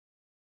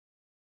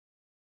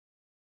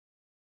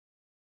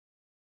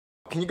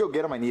Can you go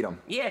get him? I need him.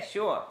 Yeah,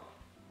 sure.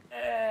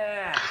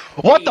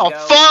 What the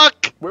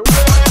fuck?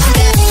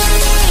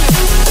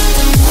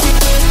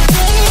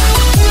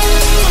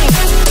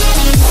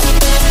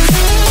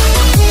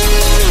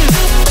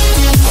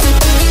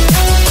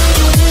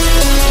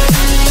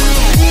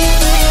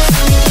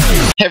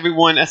 Hey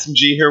everyone,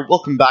 SMG here.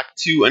 Welcome back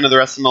to another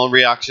SML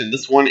reaction.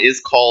 This one is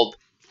called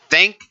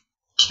Thank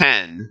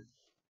Ken.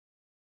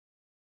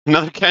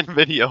 Another Ken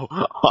video.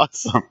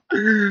 Awesome.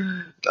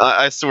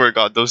 I swear to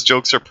God, those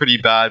jokes are pretty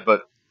bad,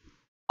 but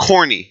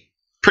corny.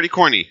 Pretty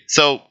corny.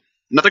 So,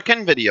 another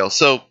Ken video.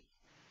 So,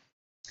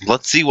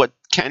 let's see what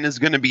Ken is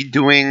going to be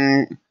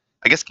doing.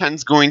 I guess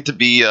Ken's going to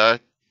be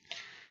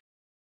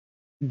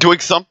doing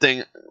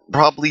something.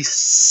 Probably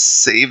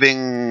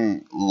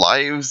saving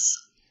lives.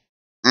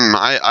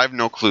 I have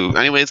no clue.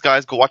 Anyways,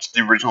 guys, go watch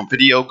the original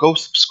video. Go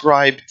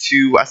subscribe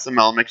to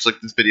SML. Make sure you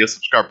like this video,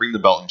 subscribe, ring the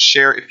bell, and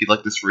share if you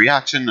like this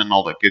reaction and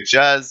all that good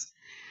jazz.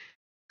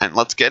 And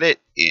let's get it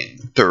in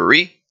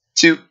 3,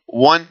 2,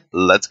 1.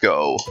 Let's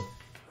go.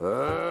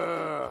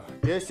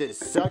 This is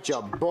such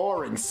a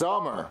boring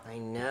summer. I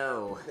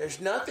know. There's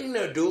nothing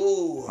to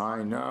do.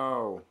 I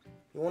know.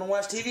 You want to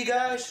watch TV,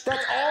 guys?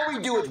 That's all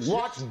we do is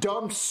watch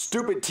dumb,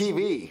 stupid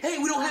TV. Hey,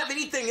 we don't have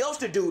anything else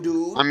to do,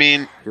 dude. I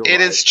mean, You're it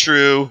right. is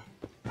true.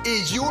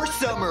 Is your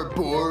summer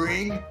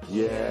boring?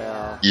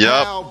 Yeah. Yep.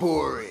 How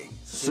boring?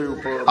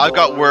 Super I've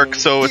got work, boring.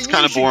 so it's Then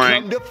kind you of should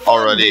boring come to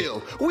already.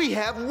 Funville. We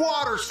have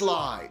water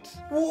slides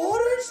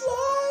Water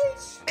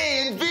slides?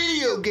 and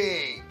video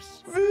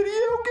games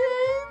Video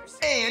games?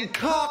 and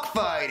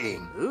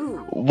cockfighting.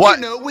 Ooh. What?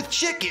 You know, with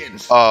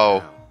chickens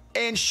Oh.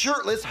 and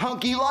shirtless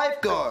hunky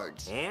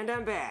lifeguards. And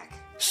I'm back.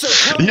 So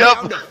come Yep.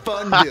 down to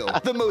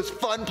Funville, the most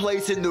fun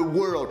place in the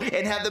world,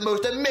 and have the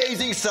most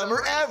amazing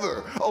summer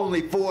ever.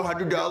 Only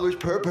 $400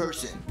 per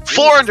person.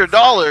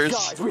 $400?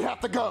 Guys, we have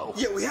to go.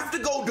 Yeah, we have to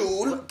go,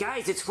 dude.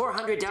 Guys, it's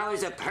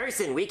 $400 a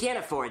person. We can't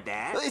afford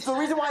that. It's the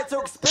reason why it's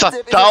so It's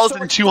expensive. is there's so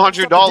much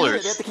 $1,200. stuff to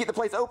do. They have to keep the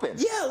place open.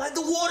 Yeah, like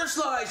the water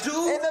slides, dude.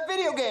 And the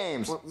video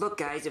games. Well, look,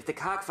 guys, if the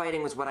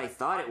cockfighting was what I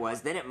thought it was,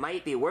 then it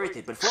might be worth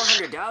it. But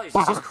 $400 is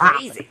just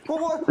crazy.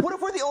 Well, what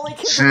if we're the only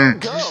kids that don't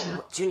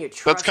go? Junior,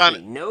 trust kinda-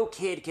 me, no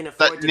kid can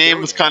afford That to name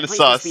go was there. kinda That place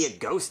must sus. be a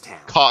ghost town.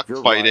 You're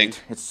Cockfighting.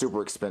 right. It's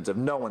super expensive.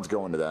 No one's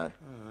going to that.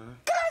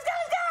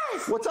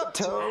 Guys! What's up,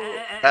 Toad?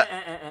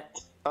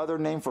 Other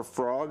name for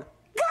frog?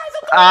 Guys,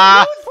 I'm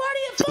Ah. going to a party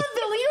in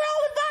Funville, and you're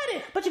all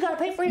invited, but you gotta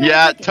pay for your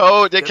Yeah, own ticket.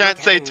 Toad. They Good can't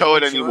luck say having Toad no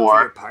one show up for your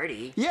anymore.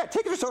 party. Yeah,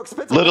 tickets are so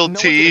expensive. Little no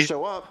T. one's gonna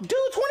show up. Dude,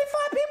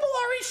 25 people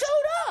already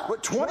showed up.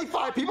 But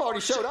 25 people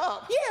already showed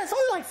up. Yeah, it's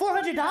only like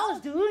 $400,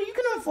 dude. You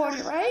can afford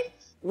it, right?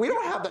 We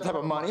don't have that type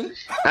of money.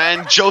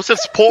 And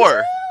Joseph's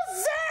poor.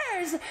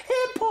 Losers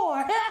and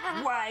poor.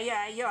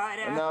 Why,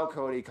 you're... No,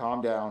 Cody,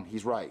 calm down.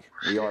 He's right.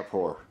 We are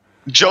poor.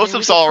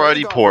 Joseph's I mean, we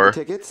already could've gone for poor.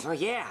 the Tickets. Oh,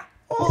 yeah.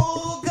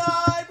 Oh,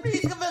 God,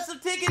 please give us some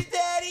tickets,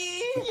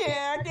 Daddy.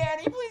 Yeah,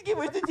 Daddy, please give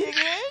us the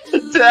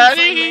tickets.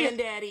 Daddy! Fun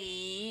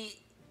Daddy.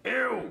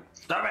 Ew!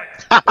 Stop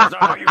it! That's not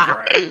how you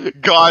pray.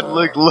 God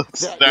looks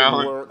That didn't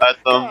down work. at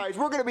them. Guys,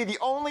 we're gonna be the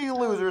only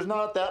losers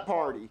not at that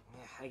party.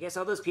 I guess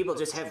all those people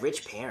just have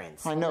rich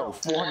parents. I know,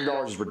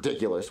 $400 is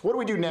ridiculous. What do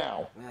we do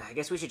now? I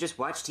guess we should just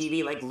watch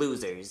TV like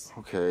losers.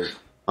 Okay.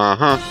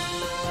 Uh-huh.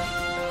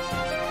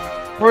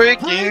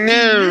 Breaking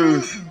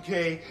news!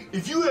 Okay,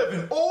 if you have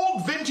an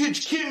old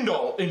vintage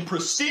Kindle in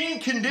pristine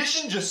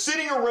condition just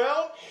sitting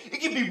around, it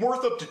can be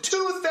worth up to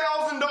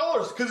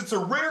 $2,000 because it's a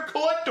rare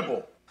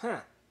collectible. Huh.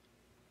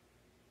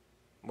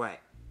 What?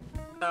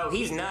 Oh,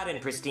 he's not in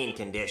pristine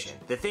condition.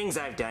 The things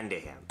I've done to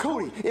him.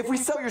 Cody, if we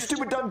sell your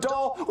stupid dumb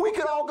doll, we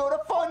could all go to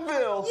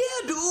Funville.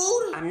 Yeah,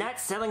 dude. I'm not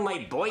selling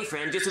my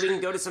boyfriend just so we can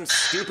go to some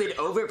stupid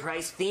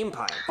overpriced theme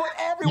park. But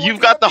everyone's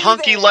You've got the gonna be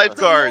hunky there.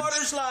 lifeguards.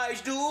 Water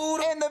slides,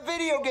 dude. And the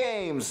video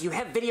games. You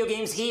have video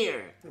games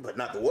here. But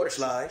not the water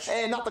slides.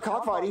 And not the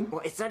cockfighting.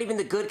 Well, it's not even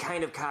the good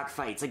kind of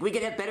cockfights. Like, we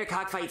could have better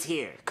cockfights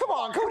here. Come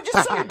on, Cody,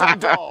 just sell your dumb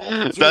doll.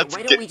 Junior, That's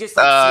why don't we just,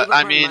 like, save up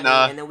I our mean,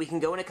 money and then we can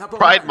go in a couple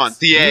Pride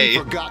months? Month, yay.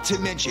 We forgot to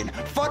mention,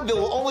 Funville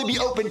will only be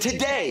open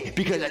today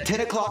because at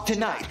 10 o'clock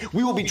tonight,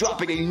 we will be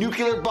dropping a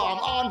nuclear bomb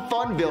on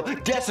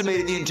Funville,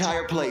 decimating the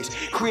entire place,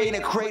 creating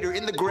a crater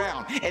in the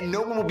ground, and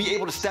no one will be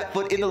able to step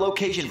foot in the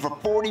location for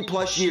 40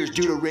 plus years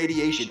due to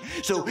radiation.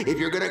 So if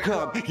you're gonna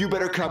come, you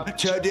better come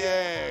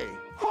today.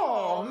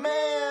 Oh,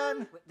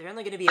 man. They're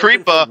only going to be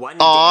Creeper. open for one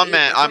Aw, day.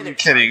 man, That's why I'm they're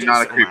kidding, charging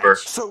not a so creeper.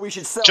 much. So we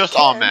should sell Just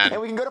Ken, all men.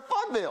 and we can go to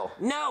Funville.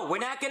 No, we're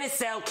not gonna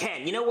sell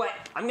Ken. You know what?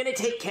 I'm gonna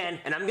take Ken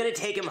and I'm gonna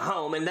take him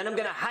home and then I'm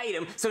gonna hide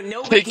him so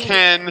nobody Take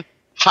can.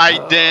 Ken,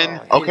 Hayden.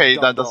 Okay,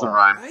 that doesn't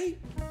rhyme. Right?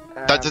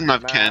 That doesn't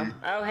have Ken.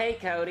 Oh, hey,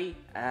 Cody.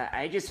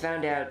 I just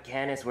found out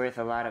Ken is worth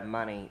a lot of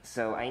money,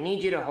 so I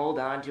need you to hold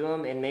on to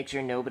him and make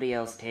sure nobody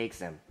else takes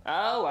him.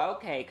 Oh,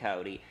 okay,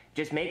 Cody.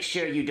 Just make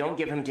sure you don't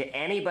give him to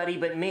anybody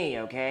but me,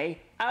 okay?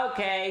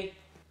 Okay.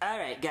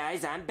 Alright,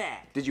 guys, I'm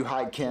back. Did you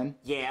hide Ken?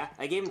 Yeah,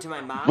 I gave him to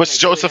my mom. What's and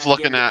I told her Joseph not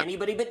to give looking him to at?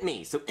 Anybody but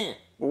me, so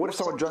Well, what if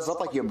someone dresses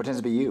up like you and pretends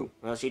to be you?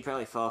 Well, she'd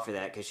probably fall for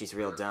that because she's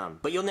real dumb.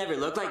 But you'll never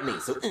look like me,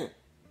 so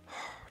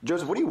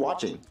Joseph, what are you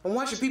watching? I'm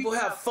watching people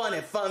have fun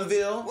in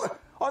Funville.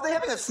 Are they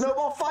having a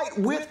snowball fight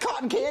with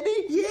cotton candy?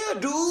 Yeah,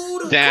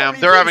 dude. Damn,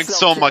 Cody they're did having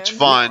sell so much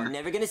 10. I'm fun.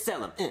 never gonna sell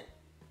them.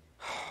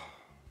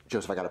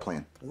 Joseph, I got a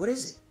plan. What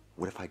is it?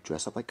 What if I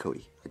dress up like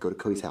Cody? I go to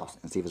Cody's house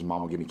and see if his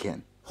mom will give me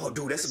Ken. Oh,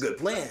 dude, that's a good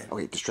plan.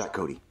 Okay, distract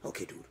Cody.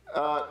 Okay, dude.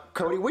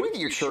 Cody, where do you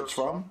get your shirts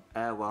from?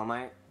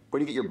 Walmart, Where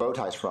do you get your bow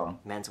ties from?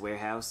 Men's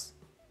Warehouse,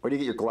 Where do you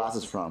get your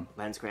glasses from?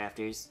 Lens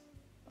Crafters.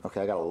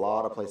 Okay, I got a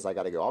lot of places I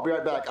gotta go. I'll be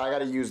right back. I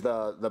gotta use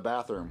the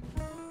bathroom.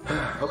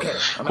 Okay.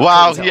 I'm at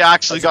Wow, Cody's he house.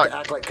 actually Let's just got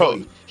act like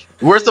Cody. Cody.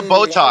 Where's the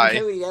bow Hey, I'm tie?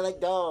 Cody, I like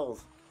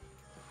dolls.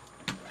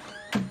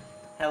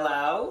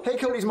 Hello? Hey,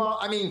 Cody's mom.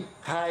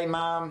 Hi,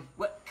 Mom.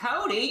 What,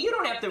 Cody? You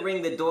don't have to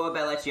ring the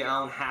doorbell at your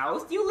own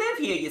house. You live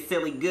here, you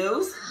silly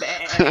goose.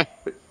 Wait,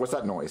 what's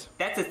that noise?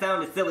 That's the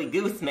sound a silly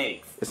goose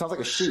makes. It sounds like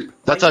a sheep.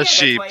 That's Well, a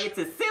sheep. That's why it's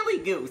a silly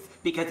goose,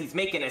 because he's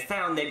making a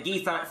sound that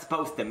geese aren't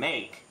supposed to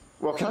make.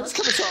 Well, can I just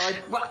come inside?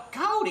 Well,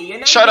 Cody, you're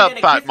not Shut even up,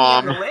 gonna fat kiss me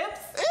on mom. the lips?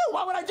 Ew,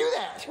 why would I do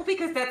that? Well,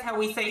 because that's how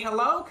we say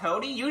hello,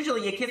 Cody.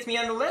 Usually you kiss me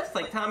on the lips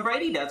like Tom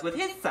Brady does with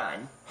his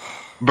son.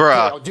 Okay,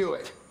 I'll Bruh. do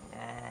it.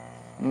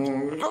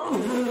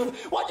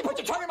 Why'd you put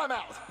your tongue in my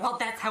mouth? Well,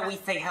 that's how we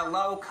say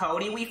hello,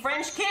 Cody. We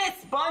French kiss.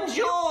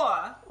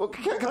 Bonjour. Well,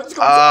 can I just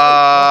go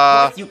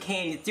inside? Of course you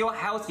can. It's your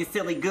house, you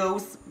silly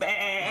goose.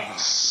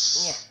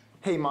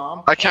 Hey,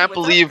 Mom. I can't Hey,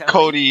 what's believe up,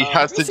 Cody Cody?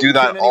 has to you see do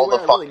that Ken all the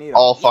anywhere? I really need him.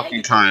 all Yeah, fucking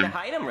you told me to time.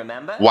 hide him,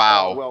 remember?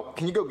 Wow. Well,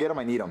 can you go get him?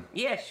 I need him.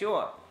 Yeah,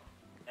 sure.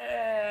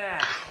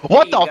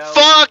 What There the you go.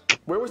 fuck?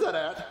 Where was that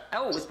at?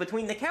 Oh, it was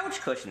between the couch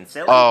cushions,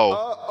 silly.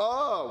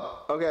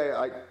 Oh. Okay,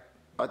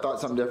 I thought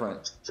something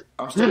different.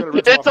 I'm still gonna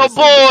rip It's off a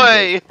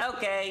my same boy!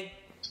 Okay.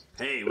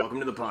 Hey, welcome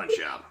to the pawn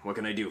shop. What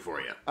can I do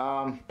for you?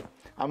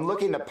 I'm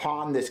looking to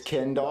pawn this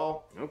Ken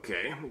doll.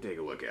 Okay, let me take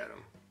a look at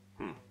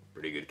him.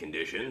 Pretty good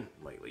condition,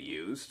 lightly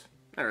used.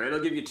 All right, I'll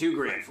give you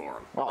 $2,000 for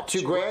him. Well,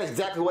 $2,000 is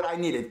exactly what I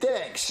needed.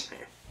 Thanks.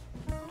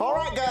 All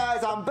right,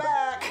 guys, I'm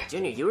back.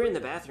 Junior, you were in the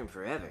bathroom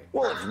forever.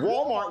 Well, if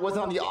Walmart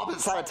wasn't on the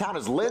opposite side of town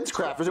as Lens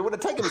Crafters, it would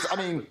have taken us.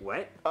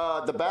 What?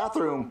 The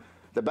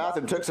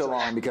bathroom took so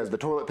long because the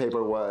toilet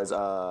paper was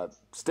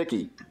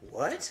sticky.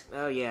 What?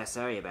 Oh, yeah,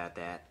 sorry about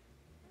that.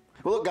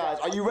 Well, look, guys,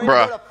 are you ready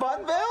Bruh. to go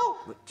to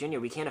Funville? Junior,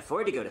 we can't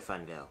afford to go to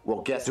Funville.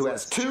 Well, guess who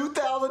has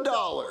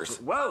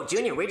 $2,000? Whoa,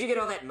 Junior, where'd you get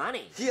all that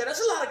money? Yeah,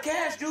 that's a lot of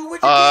cash, dude.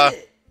 Where'd you get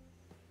it?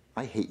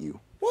 I hate you.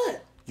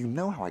 What? You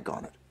know how I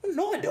got it.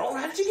 No, I don't.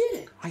 How did you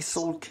get it? I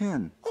sold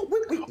Ken. Oh,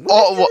 wait. What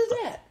Oh, the hell is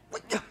that?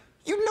 What?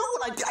 You know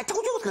what I did. I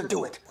told you I was going to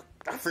do it.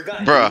 I forgot.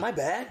 Bruh. My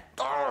bad.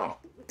 Ah!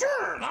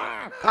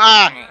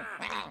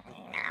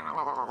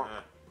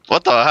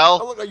 What the Oh,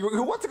 hell? look,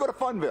 who wants to go to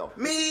Funville?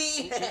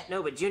 Me.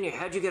 No, but Junior,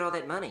 how'd you get all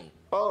that money?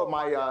 Oh,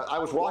 I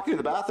was walking to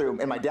the bathroom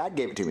and my dad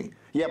gave it to me.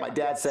 Yeah, my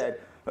dad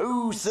said,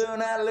 "Ooh,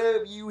 son, I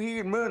love you.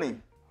 Here's money."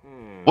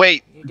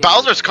 Wait, Your dad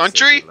Bowser's never said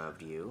Country? he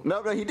loved you.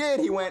 No, he did.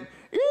 He went,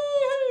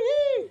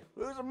 "Ee,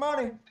 lose some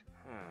money."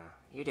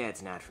 Your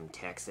dad's not from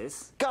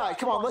Texas. Guys,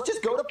 come on, let's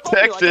just go to Funville.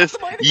 I got Texas. the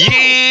money to go. Yeah,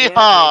 okay,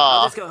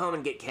 I'll Yeehaw! just go home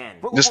and get Ken.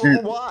 Just-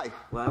 Why?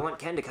 Well, I want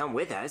Ken to come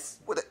with us.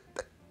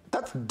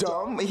 That's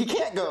dumb. He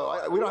can't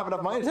go. We don't have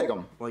enough money to take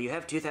him. Well, you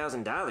have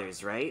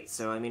 $2,000, right?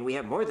 So, I mean, we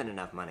have more than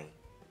enough money.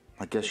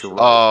 I guess you're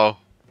right. Oh.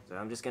 So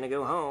I'm just gonna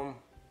go home.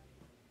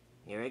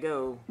 Here I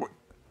go.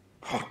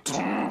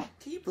 Can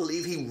you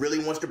believe he really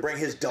wants to bring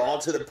his doll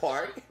to the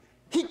park?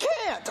 He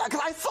can't,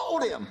 because I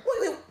sold him.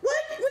 Wait,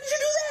 what? When did you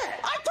do that?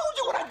 I told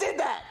you when I did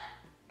that.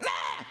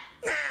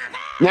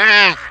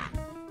 Nah.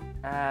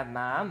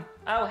 Mom?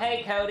 Oh,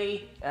 hey,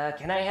 Cody.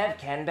 Can I have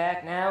Ken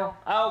back now?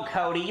 Oh,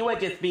 Cody, you are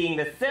just being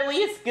the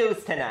silliest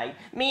goose tonight.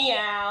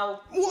 Meow.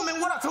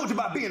 Woman, what I told you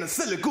about being a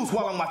silly goose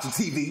while I'm watching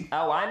TV?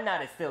 Oh, I'm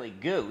not a silly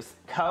goose.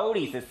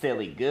 Cody's a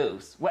silly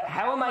goose. What?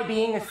 How am I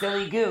being a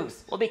silly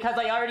goose? Well, because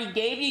I already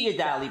gave you your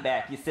dolly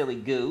back, you silly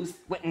goose.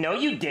 What? No,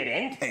 you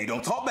didn't. Hey,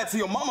 don't talk back to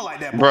your mama like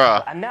that, boy.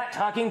 Bruh. I'm not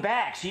talking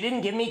back. She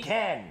didn't give me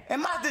Ken.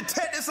 Am I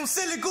detecting some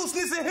silly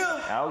gooseness in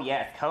here? Oh,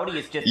 yes, Cody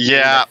is just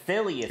Yeah. being the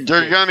silliest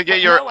You're goose. gonna get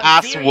But your no, I'm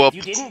ass serious. whooped.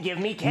 You didn't give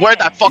me Ken. Where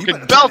that You fucking better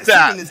turn belt the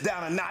at? silliness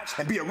down a notch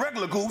and be a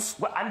regular goose.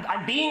 Well,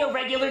 I'm being a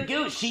regular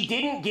goose. She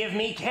didn't give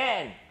me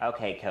Ken.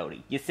 Okay,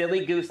 Cody, your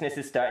silly gooseness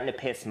is starting to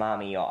piss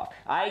Mommy off.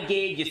 I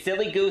gave your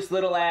silly goose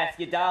little ass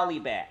your dolly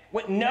back.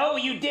 What? No,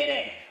 you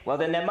didn't. Well,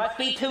 then there must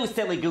be two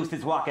silly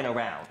gooses walking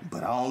around.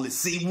 But I only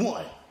see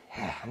one.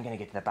 I'm gonna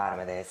get to the bottom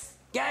of this.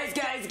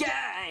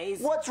 Guys!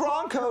 What's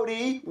wrong,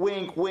 Cody?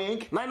 Wink,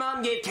 wink. My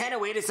mom gave Ken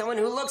away to someone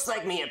who looks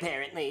like me,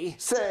 apparently.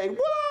 Say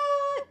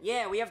what?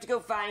 Yeah, we have to go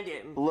find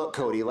him. Look,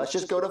 Cody, let's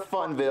just go to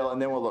Funville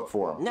and then we'll look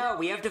for him. No,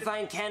 we have to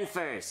find Ken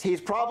first. He's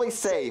probably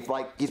safe.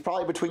 Like, he's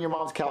probably between your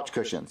mom's couch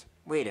cushions.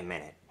 Wait a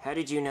minute. How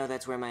did you know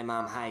that's where my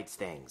mom hides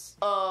things?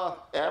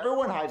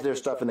 Everyone hides their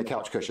stuff in the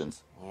couch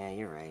cushions. Yeah,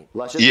 you're right.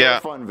 Let's just Yeah.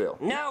 go to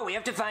Funville. No, we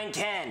have to find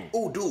Ken.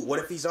 Oh, dude, what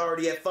if he's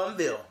already at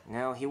Funville?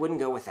 No, he wouldn't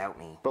go without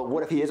me. But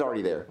what if he is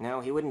already there?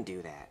 No, he wouldn't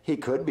do that. He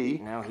could be.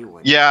 No, he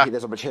wouldn't. Yeah.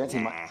 There's a chance he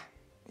Nah. might.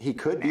 He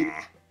could be. Nah.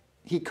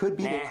 He could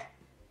be. Nah.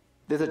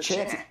 There's a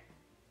chance.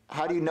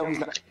 How do you know he's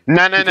not?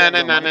 Nah, He can't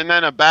go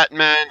money.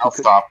 Batman. I'll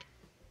stop.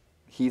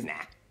 He's. Nah.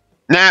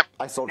 Nah.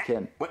 I sold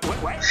Ken. What?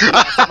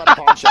 I'm at a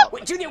pawn shop.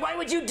 Wait, Junior, why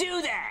would you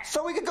do that?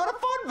 So we could go to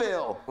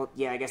Funville. Well,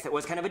 yeah, I guess that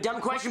was kind of a dumb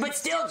question, but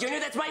still, Junior,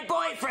 that's my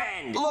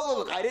boyfriend.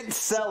 Look, I didn't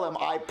sell him,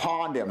 I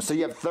pawned him. So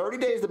you have 30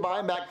 days to buy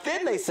him back,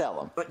 then they sell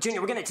him. But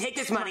Junior, we're gonna take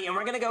this money and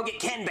we're gonna go get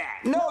Ken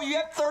back. No, you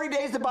have 30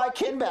 days to buy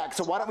Ken back,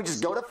 so why don't we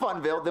just go to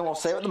Funville, then we'll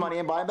save up the money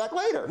and buy him back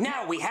later.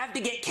 No, we have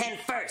to get Ken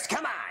first,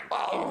 come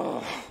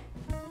on.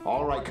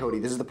 All right, Cody,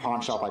 this is the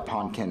pawn shop I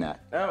pawned Ken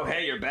at. Oh,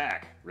 hey, you're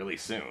back. Really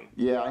soon.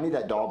 Yeah, I need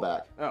that doll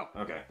back. Oh,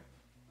 okay.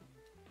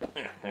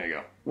 There you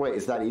go. Wait,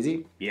 is that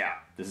easy? Yeah,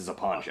 this is a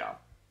pawn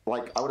shop.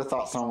 Like, I would have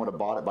thought someone would have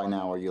bought it by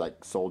now, or you,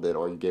 like, sold it,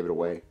 or you gave it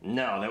away.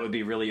 No, that would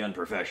be really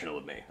unprofessional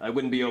of me. I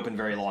wouldn't be open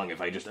very long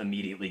if I just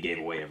immediately gave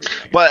away everything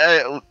I got.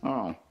 But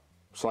Oh.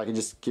 So I can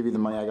just give you the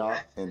money I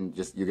got, and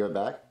just, you give it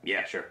back?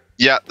 Yeah, sure.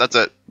 yeah, that's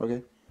it.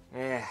 Okay.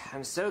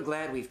 I'm so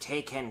glad we've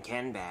taken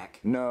Ken back.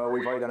 No,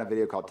 we've already done a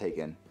video called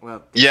Taken.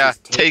 Well, this Yeah, is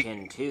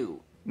Taken 2.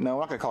 No,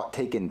 we're not gonna call it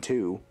Taken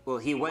 2. Well,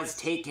 he was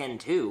Taken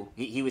 2.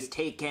 He was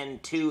taken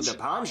to the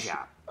pawn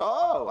shop.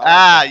 Oh!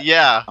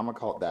 Yeah. I'm gonna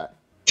call it that.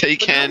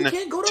 Taken 2.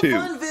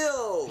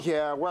 Funville.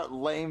 Yeah, we're at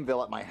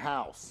Lameville at my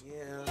house.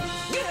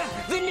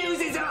 The news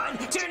is on!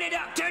 Turn it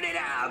up! Turn it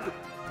up!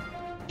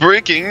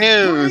 Breaking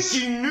news.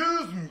 Breaking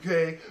news,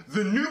 okay?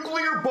 The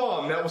nuclear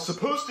bomb that was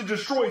supposed to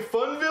destroy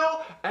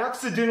Funville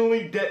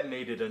accidentally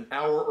detonated an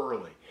hour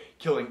early,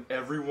 killing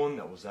everyone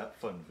that was at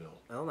Funville.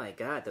 Oh my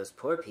god, those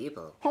poor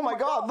people. Oh my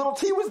god, little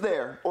T was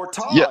there! Or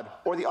Todd! Yeah.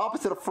 Or the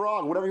opposite of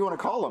Frog, whatever you want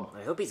to call him.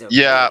 I hope he's okay.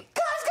 Yeah.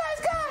 Guys!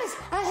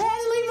 I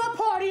had to leave my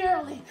party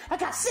early. I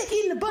got sick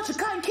eating a bunch of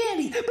cotton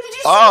candy. But did you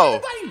see Oh.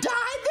 everybody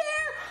died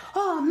there?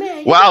 Oh man.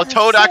 you Wow, guys are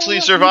Toad so actually lucky you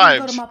didn't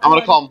survived. go to my I'm gonna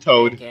party. call him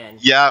Toad. Ken.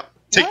 Yeah.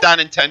 Take What? that,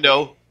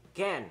 Nintendo.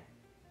 Ken.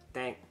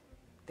 Thank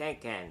Ken.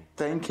 Thank Ken's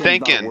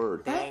Thank not Ken. a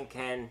word. Thank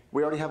Ken.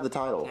 We already have the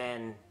title.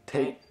 Ken.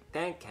 Take-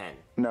 Thank Ken.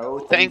 No,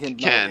 Thank Ken's not-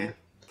 Ken.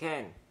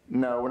 Ken.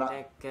 No, we're not.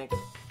 Thank Ken.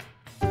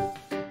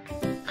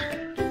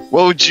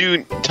 What would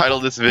you title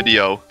this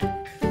video?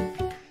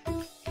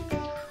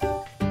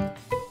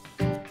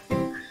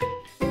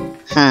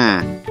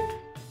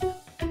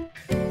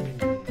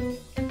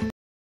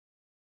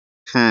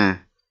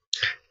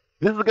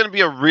 This is gonna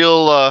be a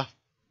real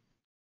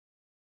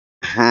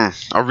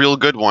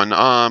good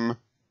one.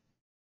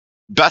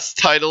 Best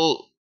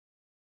title,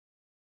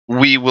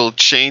 we will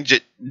change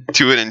it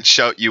to it and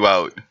shout you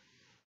out.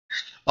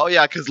 Oh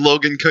yeah, because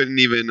Logan couldn't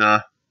even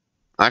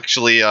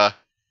actually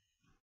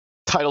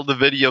title the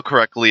video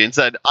correctly and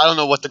said, I don't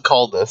know what to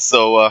call this,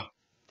 so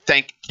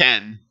thank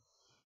Ken.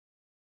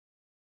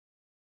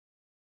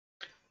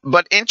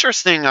 But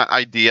interesting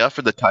idea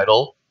for the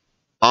title.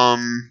 I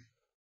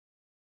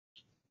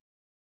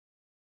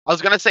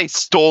was gonna say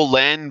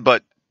stolen,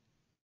 but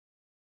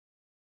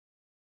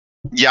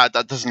yeah,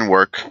 that doesn't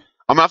work.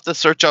 I'm gonna have to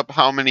search up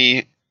how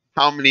many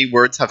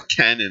words have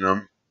Ken in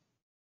them.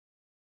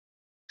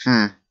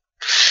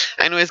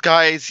 Anyways,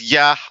 guys,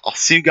 yeah, I'll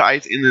see you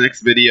guys in the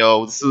next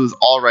video. This was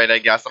alright, I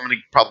guess. I'm gonna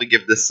probably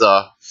give this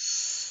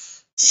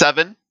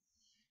 7,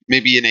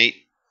 maybe an 8,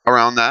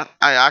 around that.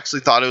 I actually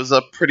thought it was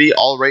a pretty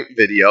alright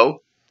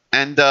video.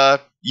 And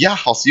yeah,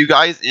 I'll see you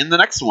guys in the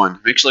next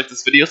one. Make sure you like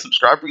this video,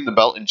 subscribe, ring the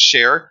bell, and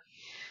share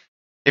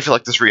if you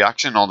like this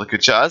reaction and all the good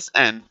jazz.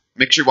 And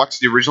make sure you watch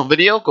the original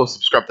video. Go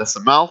subscribe to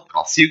SML.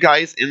 I'll see you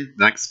guys in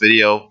the next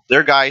video.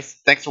 There, guys.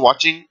 Thanks for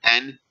watching,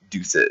 and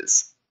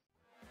deuces.